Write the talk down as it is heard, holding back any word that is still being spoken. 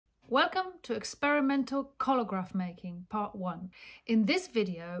Welcome to Experimental Collagraph Making Part 1. In this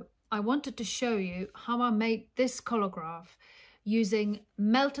video, I wanted to show you how I made this collagraph using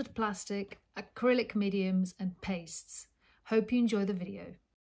melted plastic, acrylic mediums and pastes. Hope you enjoy the video.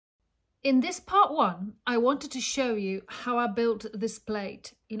 In this Part 1, I wanted to show you how I built this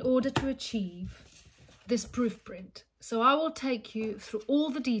plate in order to achieve this proof print. So I will take you through all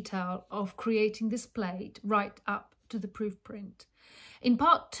the detail of creating this plate right up to the proof print. In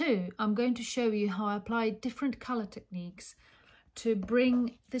Part 2, I'm going to show you how I applied different colour techniques to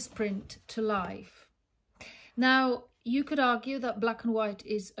bring this print to life. Now, you could argue that black and white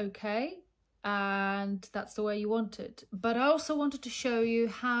is okay, and that's the way you want it. But I also wanted to show you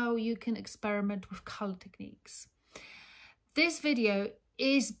how you can experiment with colour techniques. This video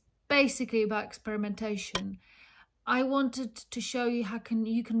is basically about experimentation. I wanted to show you how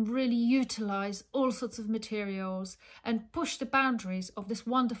you can really utilise all sorts of materials and push the boundaries of this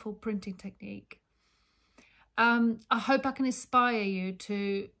wonderful printing technique. I hope I can inspire you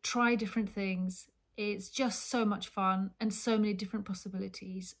to try different things. It's just so much fun and so many different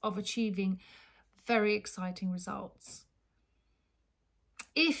possibilities of achieving very exciting results.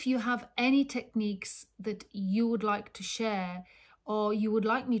 If you have any techniques that you would like to share or you would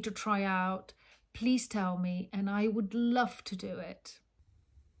like me to try out, please tell me and I would love to do it.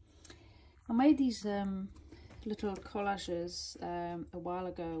 I made these little collages a while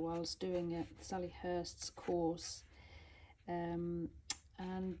ago while I was doing Sally Hurst's course, and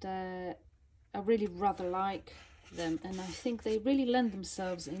I really rather like them, and I think they really lend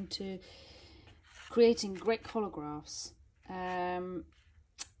themselves into creating great collagraphs.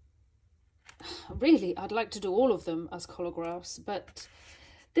 Really, I'd like to do all of them as collagraphs, but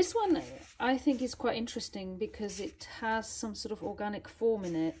this one I think is quite interesting because it has some sort of organic form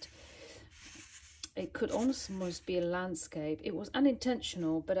in it. It could almost be a landscape. It was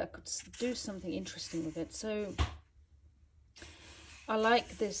unintentional, but I could do something interesting with it. So I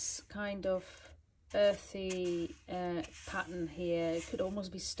like this kind of earthy pattern here. It could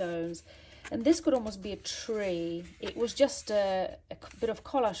almost be stones, and this could almost be a tree. It was just a bit of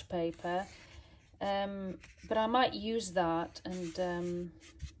collage paper, but I might use that and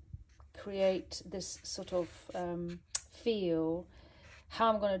create this sort of feel.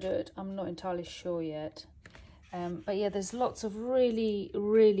 How I'm going to do it, I'm not entirely sure yet. But yeah, there's lots of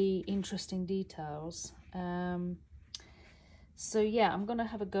really interesting details. So yeah, I'm going to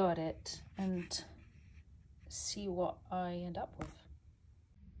have a go at it and see what I end up with.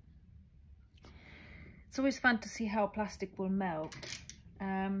 It's always fun to see how plastic will melt.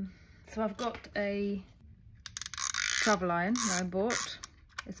 So I've got a travel iron that I bought.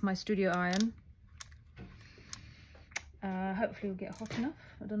 It's my studio iron. Hopefully it'll get hot enough.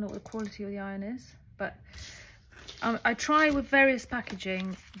 I don't know what the quality of the iron is, but I try with various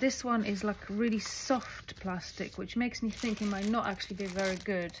packaging. This one is like really soft plastic, which makes me think it might not actually be very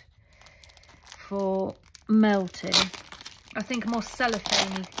good for melting. I think more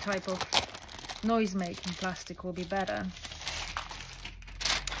cellophane type of noise making plastic will be better.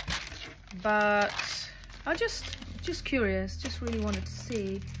 But I just curious, just really wanted to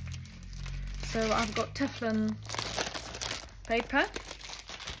see. So I've got Teflon paper,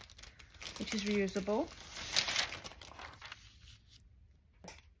 which is reusable.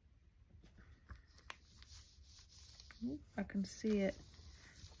 Ooh, I can see it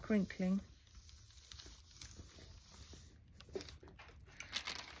crinkling.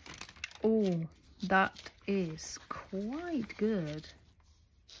 Oh, that is quite good.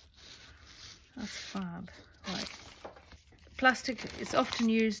 That's fab. Right. Plastic is often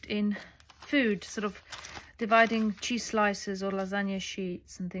used in food, sort of dividing cheese slices or lasagna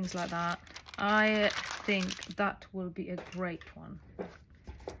sheets and things like that. I think that will be a great one.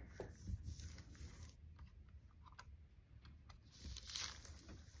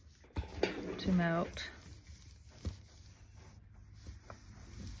 To melt.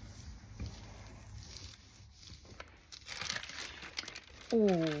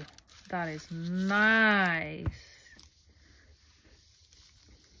 Oh, that is nice.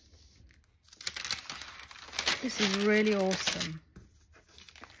 This is really awesome.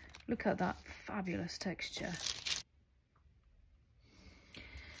 Look at that fabulous texture.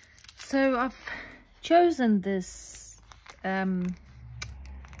 So I've chosen this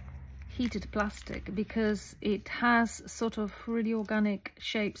heated plastic because it has sort of really organic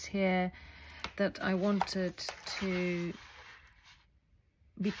shapes here that I wanted to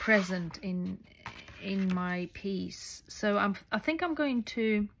be present in my piece. So I think I'm going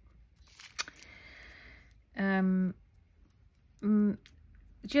to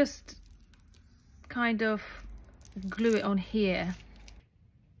just kind of glue it on here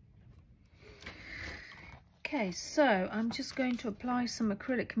Okay, so I'm just going to apply some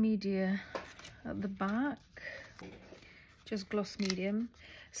acrylic media at the back, just gloss medium.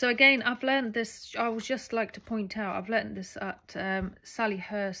 So again, I've learned this, I would just like to point out, I've learned this at Sally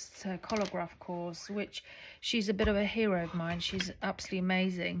Hurst's Collagraph course, which she's a bit of a hero of mine. She's absolutely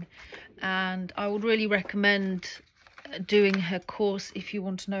amazing. And I would really recommend doing her course if you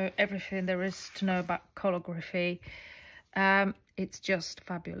want to know everything there is to know about calligraphy. It's just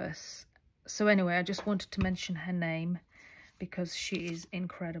fabulous. So anyway, I just wanted to mention her name because she is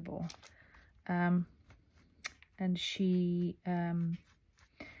incredible. And she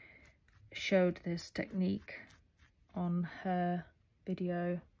showed this technique on her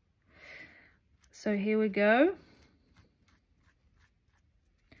video. So here we go.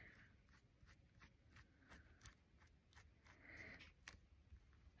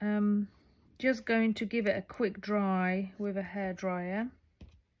 Just going to give it a quick dry with a hairdryer.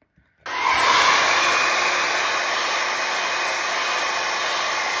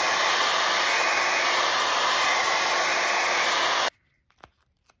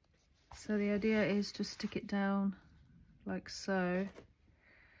 So the idea is to stick it down like so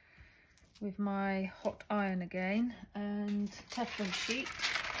with my hot iron again and Teflon sheet,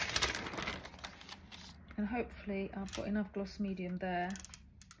 and hopefully I'll put enough gloss medium there.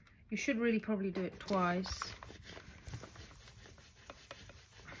 You should really probably do it twice.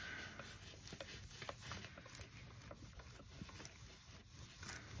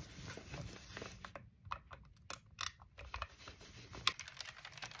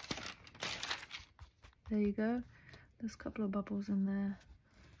 There you go. There's a couple of bubbles in there.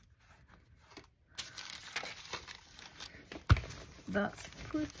 That's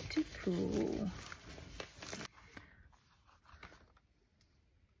pretty cool.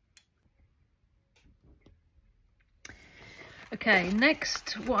 Okay,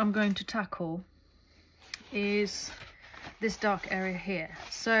 next what I'm going to tackle is this dark area here.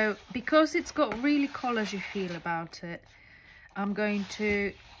 So because it's got really collagey feel about it, I'm going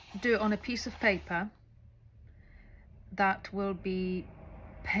to do it on a piece of paper that will be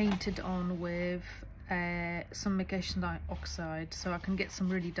painted on with some Micacious Oxide, so I can get some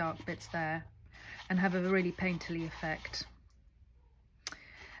really dark bits there and have a really painterly effect.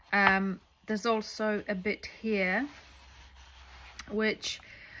 There's also a bit here which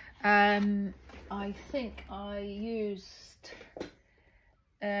I think I used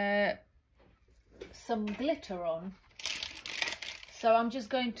some glitter on. So I'm just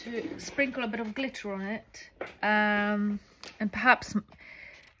going to sprinkle a bit of glitter on it, and perhaps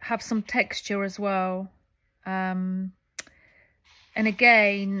have some texture as well. And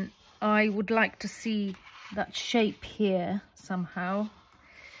again, I would like to see that shape here somehow.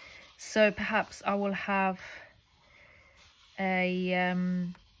 So perhaps I will have a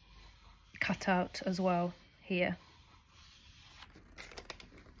cutout as well here.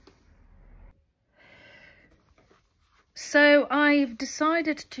 So I've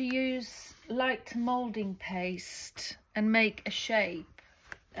decided to use light moulding paste and make a shape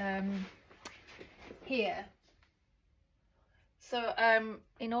here. So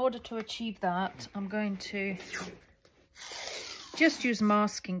in order to achieve that, I'm going to just use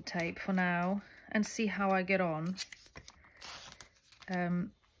masking tape for now and see how I get on,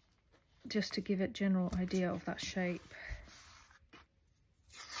 just to give it a general idea of that shape.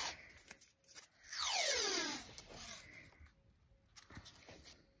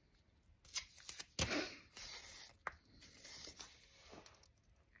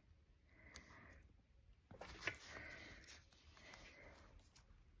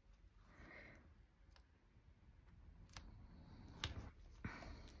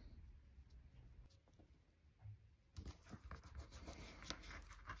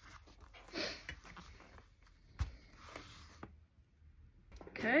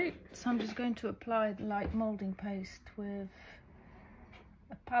 Okay, so I'm just going to apply the light moulding paste with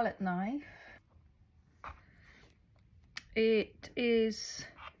a palette knife. It is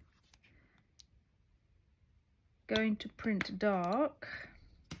going to print dark,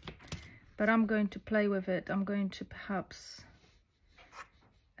 but I'm going to play with it. I'm going to perhaps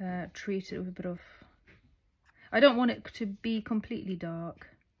treat it with a bit of... I don't want it to be completely dark,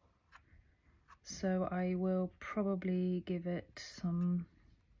 so I will probably give it some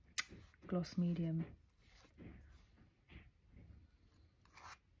gloss medium.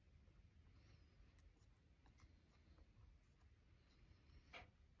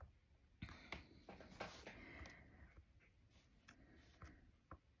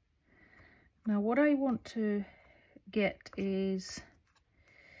 Now what I want to get is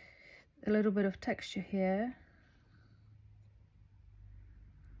a little bit of texture here.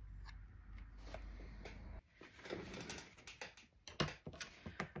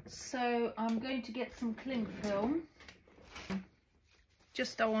 So I'm going to get some cling film.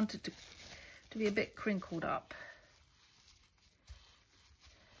 Just I want it to be a bit crinkled up.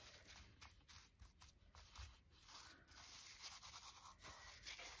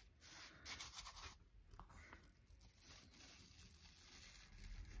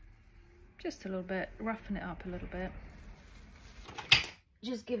 Just a little bit, roughen it up a little bit.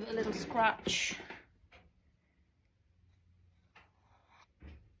 Just give it a little scratch.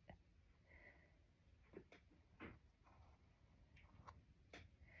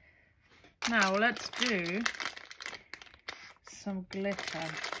 Now let's do some glitter.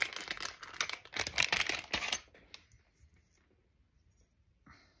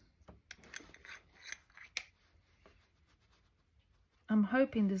 I'm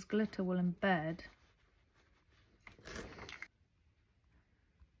hoping this glitter will embed.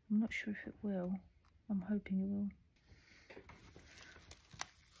 I'm not sure if it will. I'm hoping it will.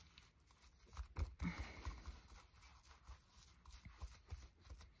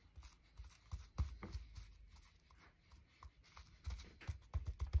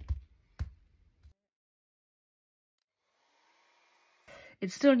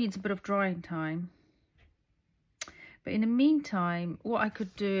 It still needs a bit of drying time. But in the meantime, what I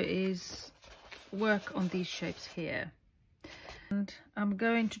could do is work on these shapes here. And I'm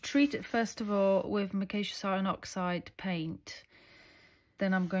going to treat it first of all with Micacious iron oxide paint.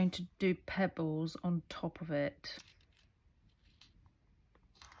 Then I'm going to do pebbles on top of it.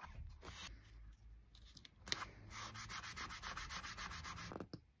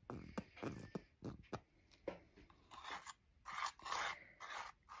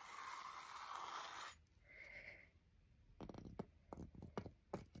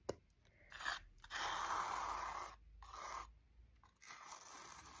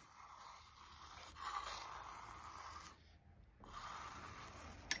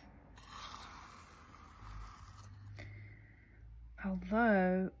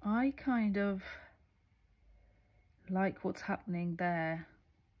 Although I kind of like what's happening there.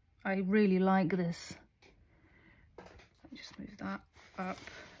 I really like this. Let me just move that up.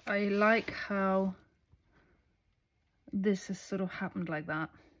 I like how this has sort of happened like that.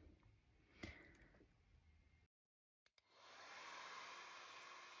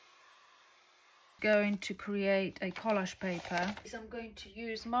 Going to create a collage paper. I'm going to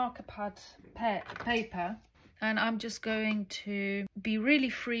use marker pad paper. And I'm just going to be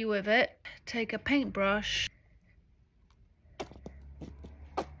really free with it. Take a paintbrush.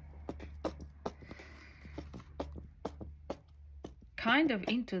 Kind of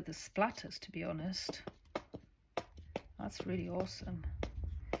into the splatters, to be honest. That's really awesome.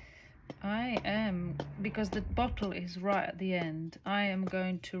 Because the bottle is right at the end, I am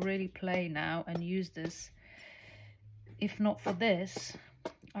going to really play now and use this. If not for this,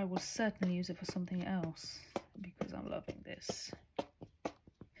 I will certainly use it for something else. Because I'm loving this.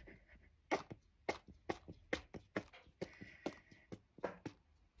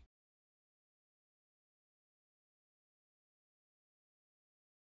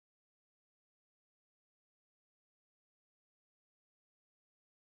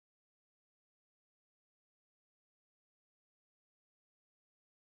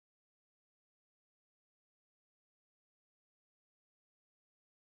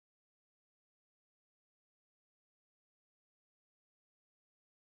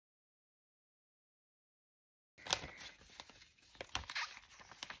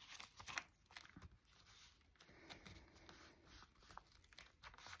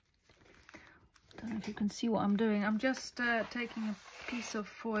 I don't know if you can see what I'm doing. I'm just taking a piece of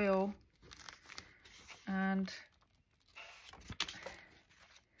foil and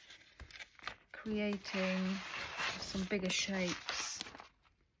creating some bigger shapes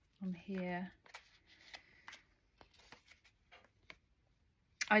on here.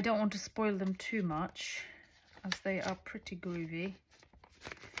 I don't want to spoil them too much as they are pretty groovy.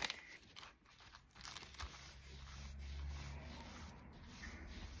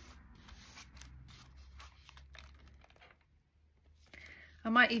 I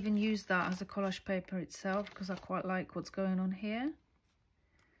might even use that as a collage paper itself because I quite like what's going on here.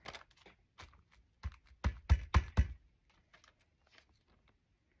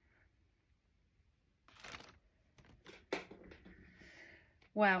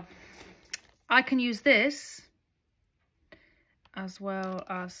 Well, I can use this as well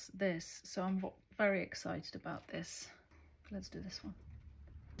as this, so I'm very excited about this. Let's do this one.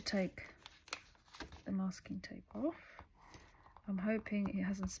 Take the masking tape off. I'm hoping it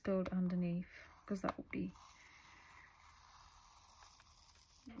hasn't spilled underneath because that would be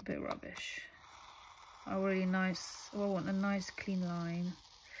a bit rubbish. I want a nice clean line.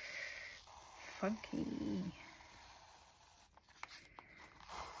 funky.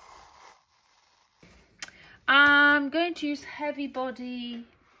 I'm going to use heavy body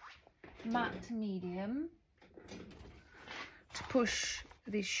matte medium to push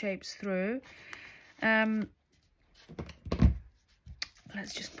these shapes through.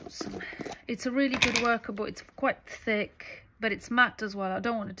 Let's just put some. It's a really good workable. It's quite thick, but it's matte as well. I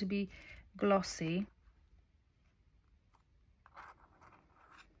don't want it to be glossy.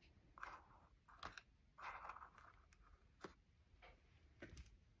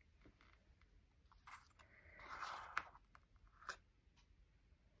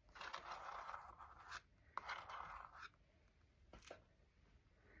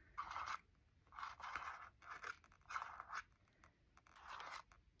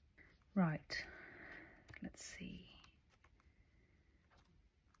 Right, let's see.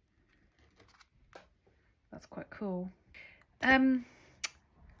 That's quite cool. A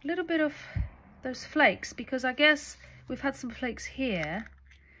little bit of those flakes, because I guess we've had some flakes here.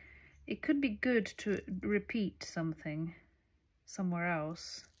 It could be good to repeat something somewhere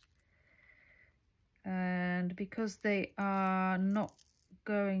else. And because they are not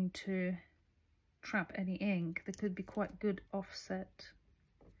going to trap any ink, they could be quite good offset.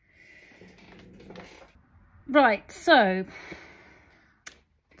 Right, so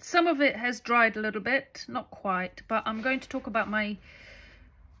some of it has dried a little bit, not quite, but I'm going to talk about my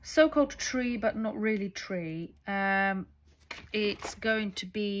so-called tree, but not really tree. It's going to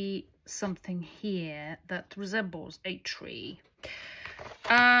be something here that resembles a tree.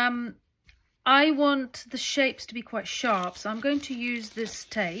 I want the shapes to be quite sharp, so I'm going to use this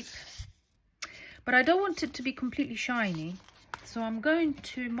tape, but I don't want it to be completely shiny, so I'm going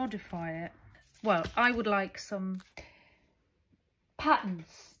to modify it. Well, I would like some patterns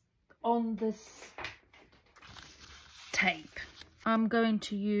on this tape. I'm going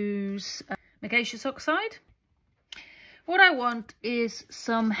to use Micacious Oxide. What I want is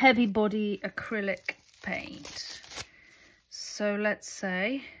some heavy body acrylic paint. So let's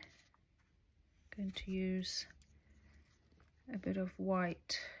say I'm going to use a bit of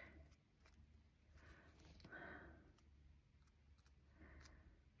white.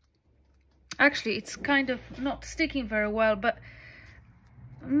 Actually, it's kind of not sticking very well, but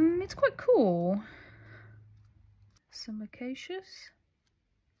it's quite cool. Some Micacious.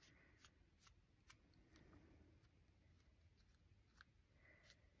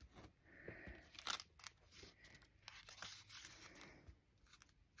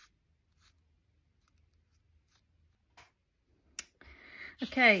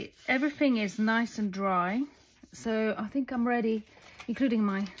 Okay, everything is nice and dry, so I think I'm ready, including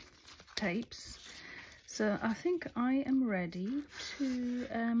my tapes. So I think I am ready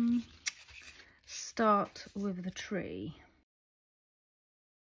to start with the tree.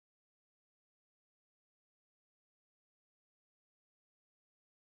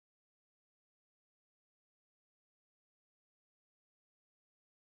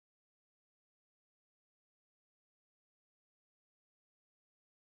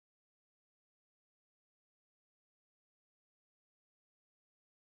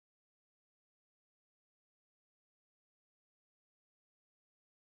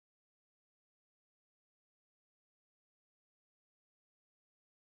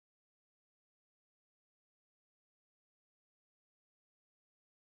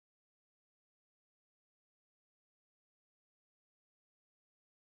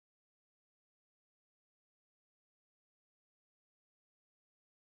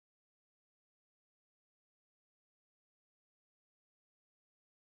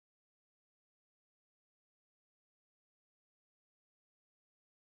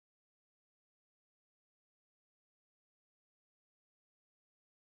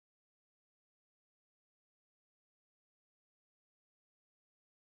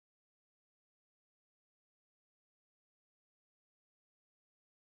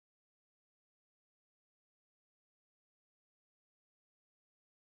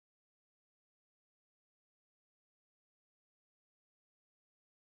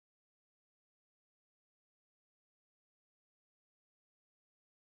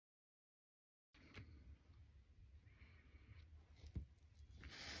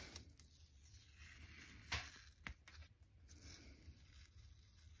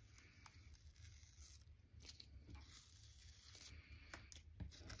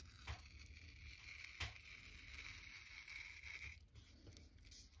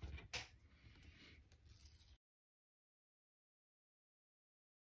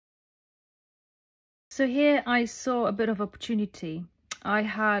 So here I saw a bit of opportunity. I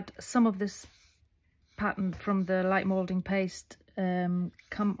had some of this pattern from the light moulding paste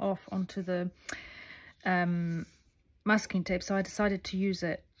come off onto the masking tape, so I decided to use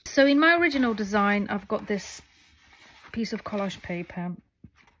it. So in my original design, I've got this piece of collage paper,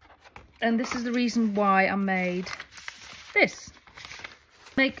 and this is the reason why I made this.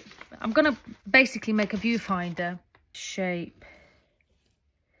 I'm gonna basically make a viewfinder shape.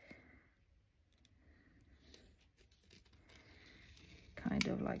 Kind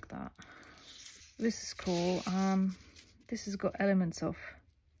of like that. This is cool. This has got elements of,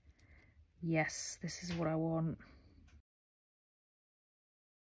 yes, this is what I want.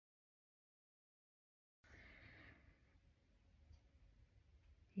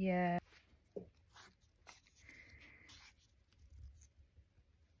 Yeah.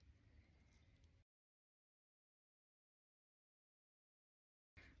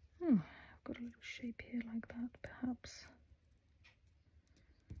 I've got a little shape here like that, perhaps.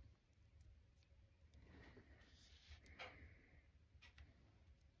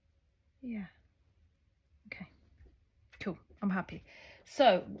 Yeah. Okay. Cool. I'm happy.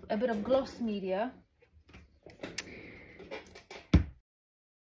 So, a bit of gloss media.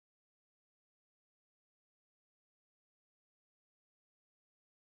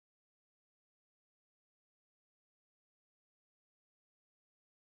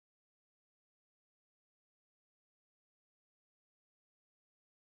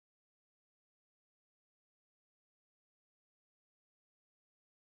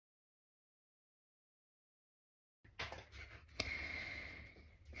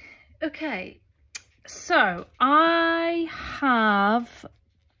 Okay, so I have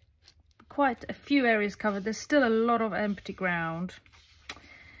quite a few areas covered. There's still a lot of empty ground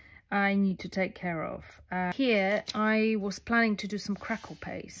I need to take care of. Here I was planning to do some Crackle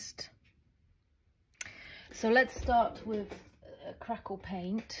paste. So let's start with Crackle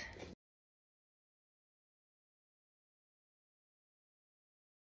paint.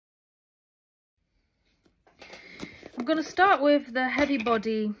 I'm going to start with the heavy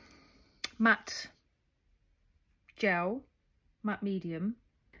body matte gel, matte medium.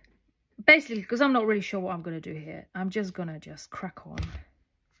 Basically, because I'm not really sure what I'm going to do here. I'm just going to crack on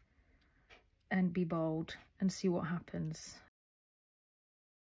and be bold and see what happens.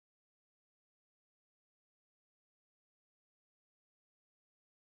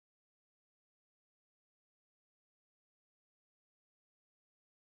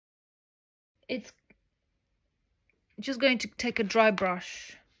 It's just going to take a dry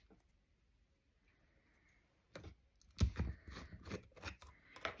brush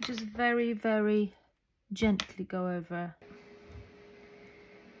just very, very gently go over,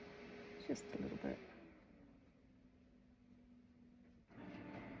 just a little bit,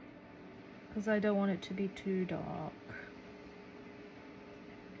 because I don't want it to be too dark.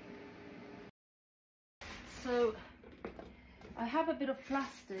 So I have a bit of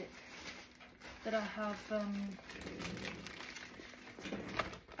plastic that I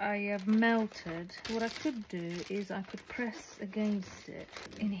have melted. What I could do is I could press against it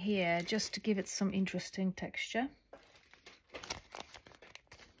in here just to give it some interesting texture.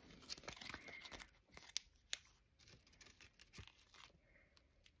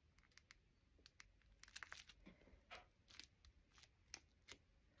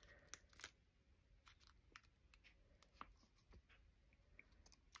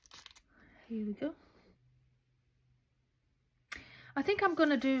 Here we go. I think I'm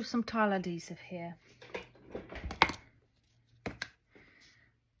going to do some tile adhesive here.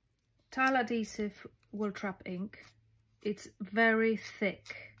 Tile adhesive will trap ink. It's very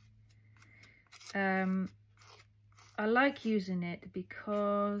thick. I like using it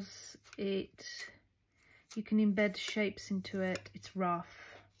because you can embed shapes into it. It's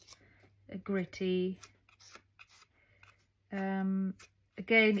rough, gritty. Again,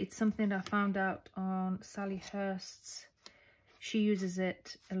 it's something I found out on Sally Hurst's. She uses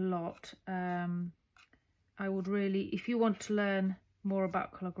it a lot. I would really, if you want to learn more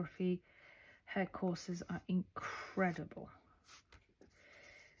about calligraphy, her courses are incredible.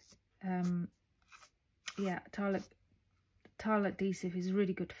 Yeah, tile adhesive is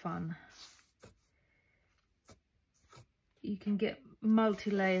really good fun. You can get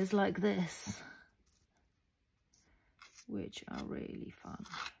multi-layers like this, which are really fun.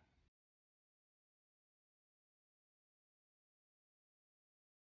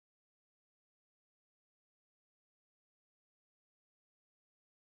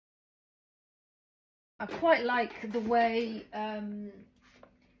 I quite like the way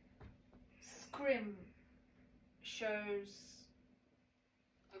Scrim shows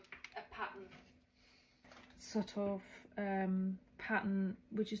a pattern, sort of pattern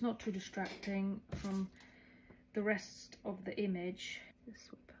which is not too distracting from the rest of the image. This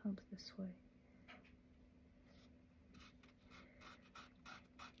helps this way.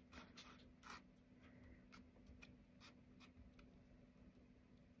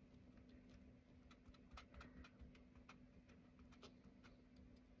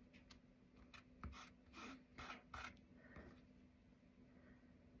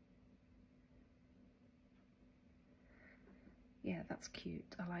 Yeah, that's cute.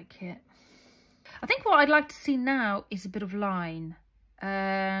 I like it. I think what I'd like to see now is a bit of line.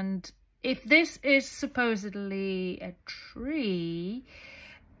 And if this is supposedly a tree,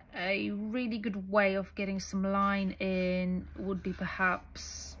 a really good way of getting some line in would be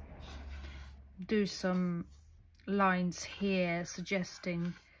perhaps do some lines here,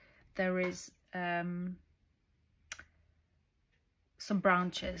 suggesting there is some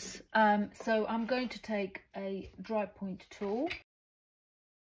branches. So I'm going to take a dry point tool.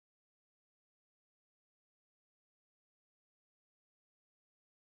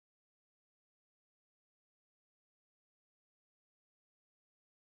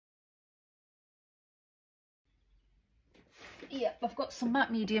 Yeah, I've got some matte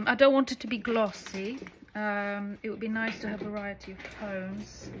medium. I don't want it to be glossy. It would be nice to have a variety of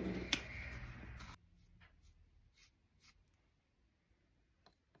tones.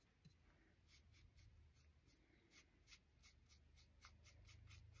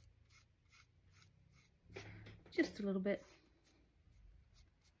 Just a little bit.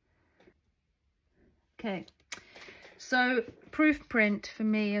 Okay, so proof print for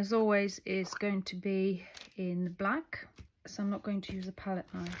me, as always, is going to be in black. So I'm not going to use a palette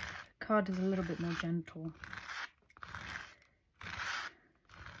knife. Card is a little bit more gentle.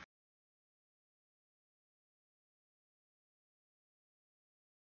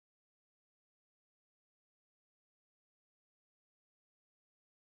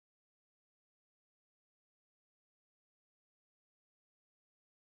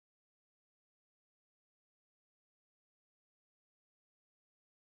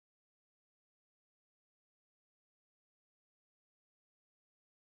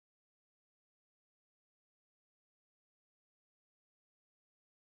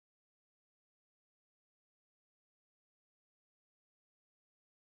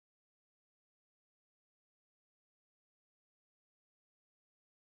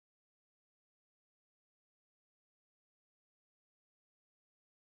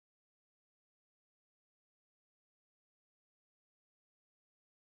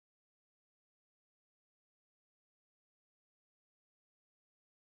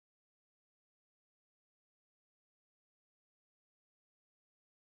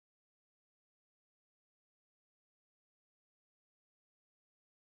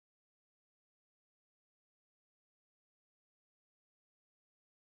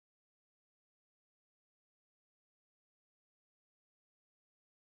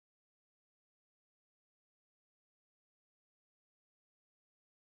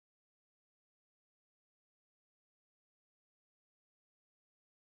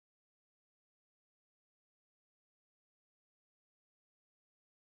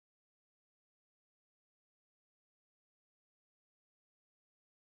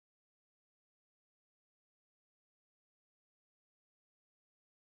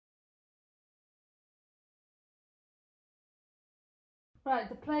 Right,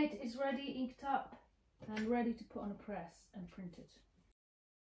 the plate is ready, inked up, and ready to put on a press and print it.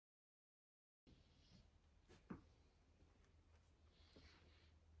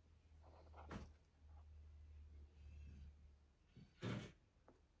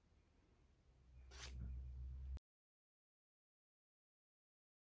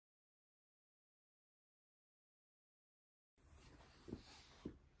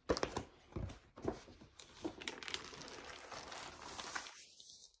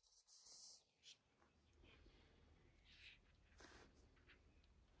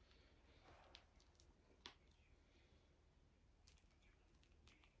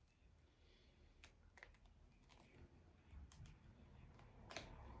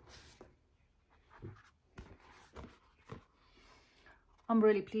 I'm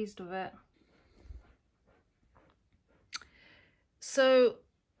really pleased with it. So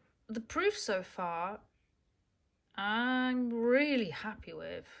the proof so far, I'm really happy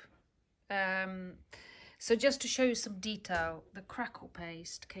with. So just to show you some detail, the Crackle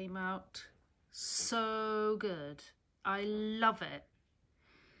paste came out so good. I love it.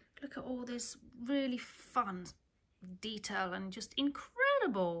 Look at all this really fun detail and just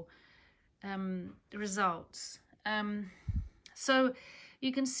incredible results. So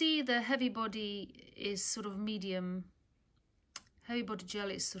you can see the heavy body is sort of medium Heavy Body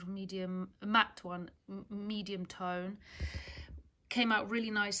Jelly is sort of medium, a matte one, medium tone. Came out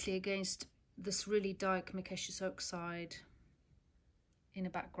really nicely against this really dark Micacious Oxide in the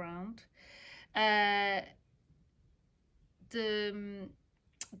background. The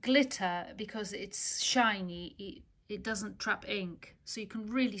glitter, because it's shiny, it doesn't trap ink, so you can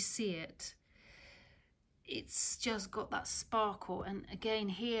really see it. It's just got that sparkle, and again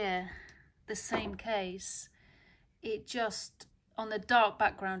here, the same case, it just, on the dark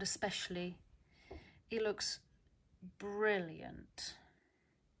background especially, it looks brilliant.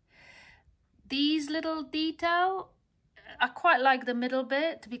 These little detail, I quite like the middle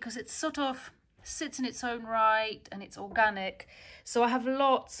bit because it sort of sits in its own right and it's organic. So I have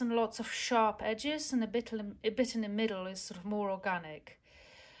lots and lots of sharp edges, and a bit in the middle is sort of more organic.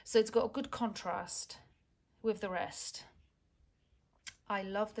 So it's got a good contrast with the rest. I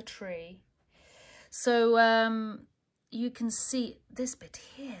love the tree. So you can see this bit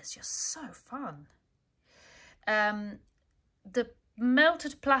here is just so fun. The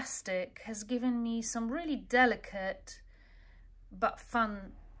melted plastic has given me some really delicate but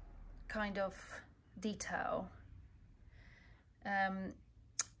fun kind of detail. And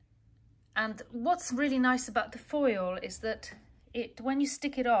what's really nice about the foil is that when you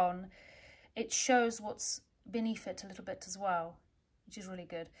stick it on, it shows what's beneath it a little bit as well, which is really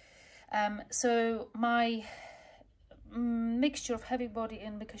good. So my mixture of Heavy Body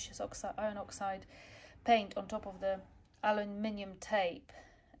and Micacious iron oxide paint on top of the aluminium tape,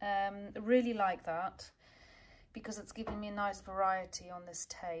 really like that because it's giving me a nice variety on this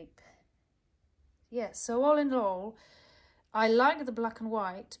tape. Yeah, so all in all, I like the black and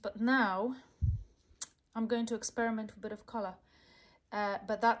white, but now I'm going to experiment with a bit of colour.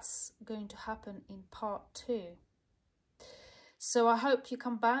 But that's going to happen in part 2. So I hope you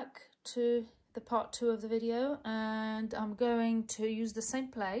come back to the part 2 of the video, and I'm going to use the same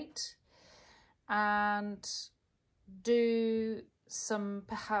plate and do some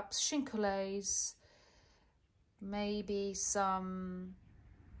perhaps chincollets, maybe some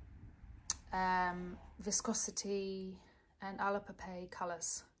viscosity and alapape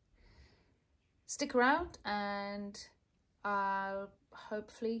colours. Stick around and I'll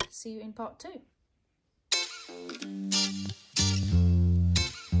hopefully see you in part 2.